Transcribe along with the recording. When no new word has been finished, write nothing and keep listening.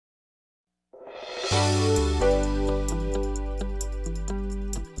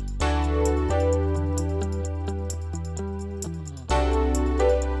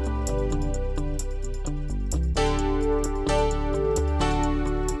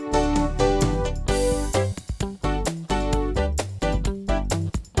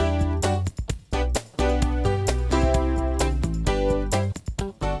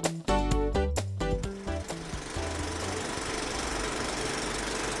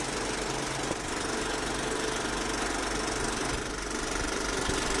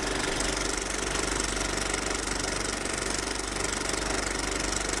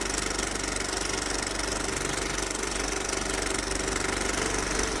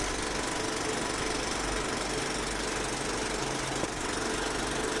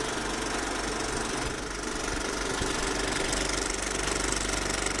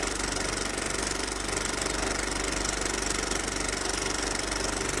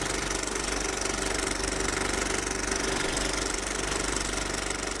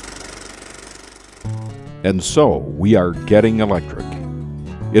And so we are getting electric.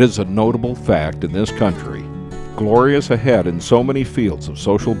 It is a notable fact in this country, glorious ahead in so many fields of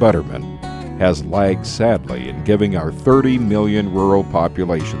social betterment, has lagged sadly in giving our 30 million rural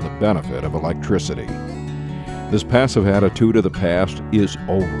population the benefit of electricity. This passive attitude of the past is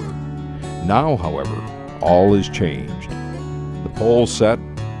over. Now, however, all is changed. The pole set,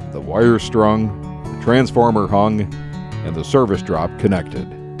 the wire strung, the transformer hung, and the service drop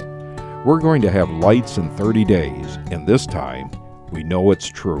connected. We're going to have lights in 30 days, and this time, we know it's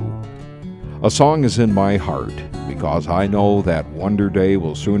true. A song is in my heart, because I know that wonder day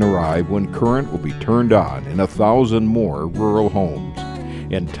will soon arrive when current will be turned on in 1,000 more rural homes,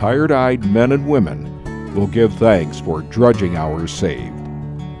 and tired-eyed men and women will give thanks for drudging hours saved.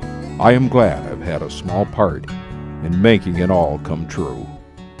 I am glad I've had a small part in making it all come true.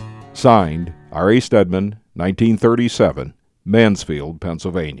 Signed, R.A. Steadman, 1937, Mansfield,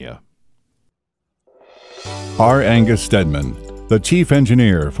 Pennsylvania. R. Angus Steadman, the chief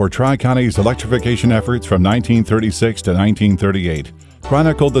engineer for Tri-County's electrification efforts from 1936 to 1938,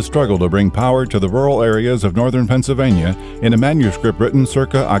 chronicled the struggle to bring power to the rural areas of northern Pennsylvania in a manuscript written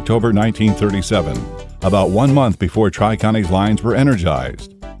circa October 1937, about 1 month before Tri-County's lines were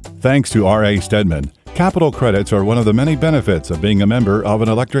energized. Thanks to R.A. Steadman, capital credits are one of the many benefits of being a member of an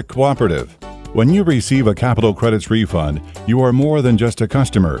electric cooperative. When you receive a capital credits refund, you are more than just a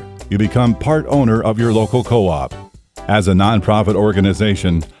customer. You become part owner of your local co-op. As a nonprofit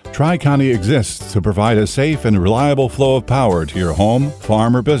organization, Tri-County exists to provide a safe and reliable flow of power to your home,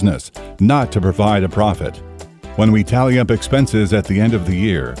 farm, or business, not to provide a profit. When we tally up expenses at the end of the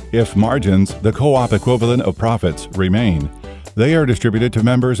year, if margins, the co-op equivalent of profits, remain, they are distributed to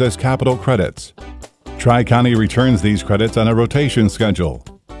members as capital credits. Tri-County returns these credits on a rotation schedule.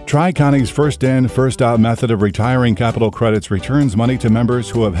 Tri-County's first-in, first-out method of retiring capital credits returns money to members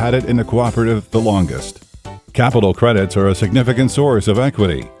who have had it in the cooperative the longest. Capital credits are a significant source of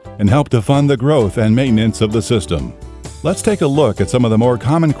equity and help to fund the growth and maintenance of the system. Let's take a look at some of the more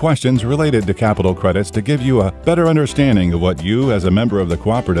common questions related to capital credits to give you a better understanding of what you, as a member of the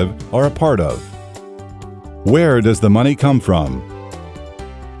cooperative, are a part of. Where does the money come from?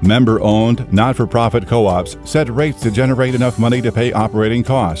 Member-owned, not-for-profit co-ops set rates to generate enough money to pay operating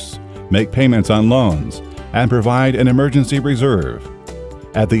costs, make payments on loans, and provide an emergency reserve.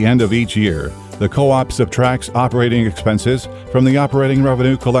 At the end of each year, the co-op subtracts operating expenses from the operating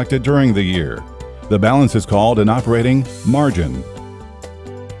revenue collected during the year. The balance is called an operating margin.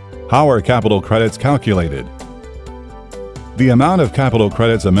 How are capital credits calculated? The amount of capital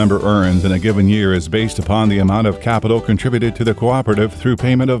credits a member earns in a given year is based upon the amount of capital contributed to the cooperative through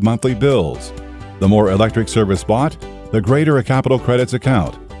payment of monthly bills. The more electric service bought, the greater a capital credits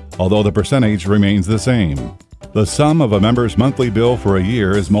account, although the percentage remains the same. The sum of a member's monthly bill for a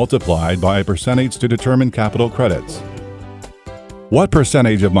year is multiplied by a percentage to determine capital credits. What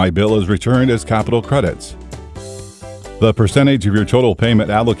percentage of my bill is returned as capital credits? The percentage of your total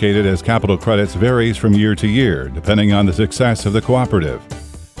payment allocated as capital credits varies from year to year, depending on the success of the cooperative.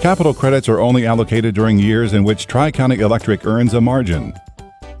 Capital credits are only allocated during years in which Tri-County Electric earns a margin.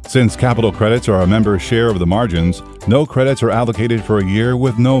 Since capital credits are a member's share of the margins, no credits are allocated for a year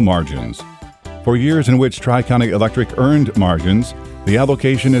with no margins. For years in which Tri-County Electric earned margins, the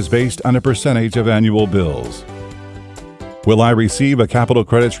allocation is based on a percentage of annual bills. Will I receive a capital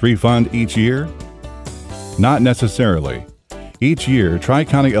credits refund each year? Not necessarily. Each year,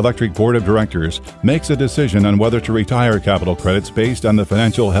 Tri-County Electric Board of Directors makes a decision on whether to retire capital credits based on the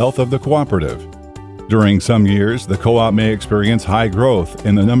financial health of the cooperative. During some years, the co-op may experience high growth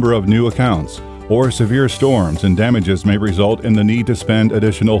in the number of new accounts, or severe storms and damages may result in the need to spend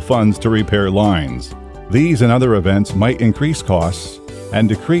additional funds to repair lines. These and other events might increase costs and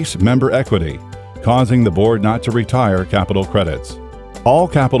decrease member equity, causing the board not to retire capital credits. All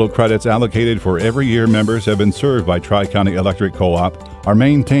capital credits allocated for every year members have been served by Tri-County Electric Co-op are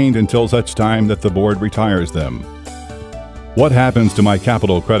maintained until such time that the board retires them. What happens to my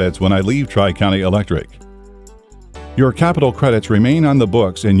capital credits when I leave Tri-County Electric? Your capital credits remain on the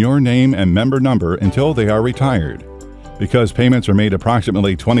books in your name and member number until they are retired. Because payments are made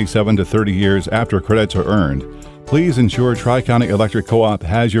approximately 27 to 30 years after credits are earned, please ensure Tri-County Electric Co-op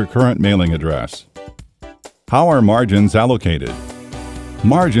has your current mailing address. How are margins allocated?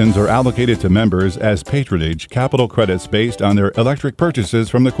 Margins are allocated to members as patronage capital credits based on their electric purchases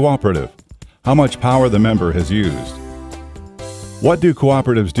from the cooperative, how much power the member has used. What do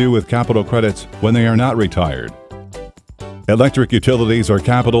cooperatives do with capital credits when they are not retired? Electric utilities are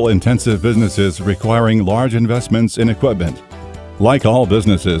capital-intensive businesses requiring large investments in equipment. Like all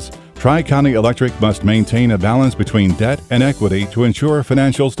businesses, Tri-County Electric must maintain a balance between debt and equity to ensure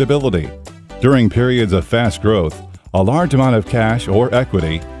financial stability. During periods of fast growth, a large amount of cash or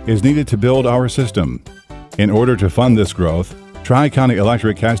equity is needed to build our system. In order to fund this growth, Tri-County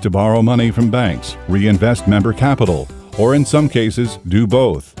Electric has to borrow money from banks, reinvest member capital, or in some cases, do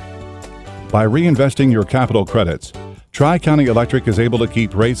both. By reinvesting your capital credits, Tri-County Electric is able to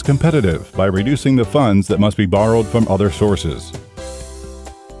keep rates competitive by reducing the funds that must be borrowed from other sources.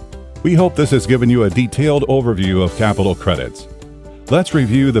 We hope this has given you a detailed overview of capital credits. Let's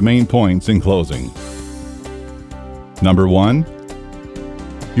review the main points in closing. Number 1.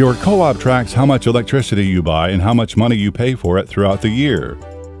 Your co-op tracks how much electricity you buy and how much money you pay for it throughout the year.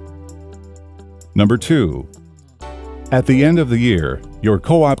 Number 2. At the end of the year, your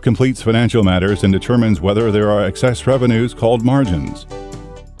co-op completes financial matters and determines whether there are excess revenues called margins.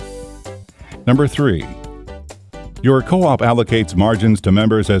 Number 3. Your co-op allocates margins to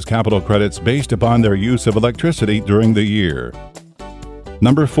members as capital credits based upon their use of electricity during the year.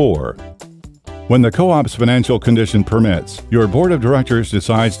 Number 4. When the co-op's financial condition permits, your board of directors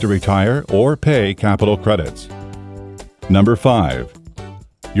decides to retire or pay capital credits. Number 5.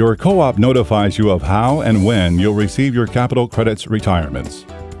 Your co-op notifies you of how and when you'll receive your capital credits retirements.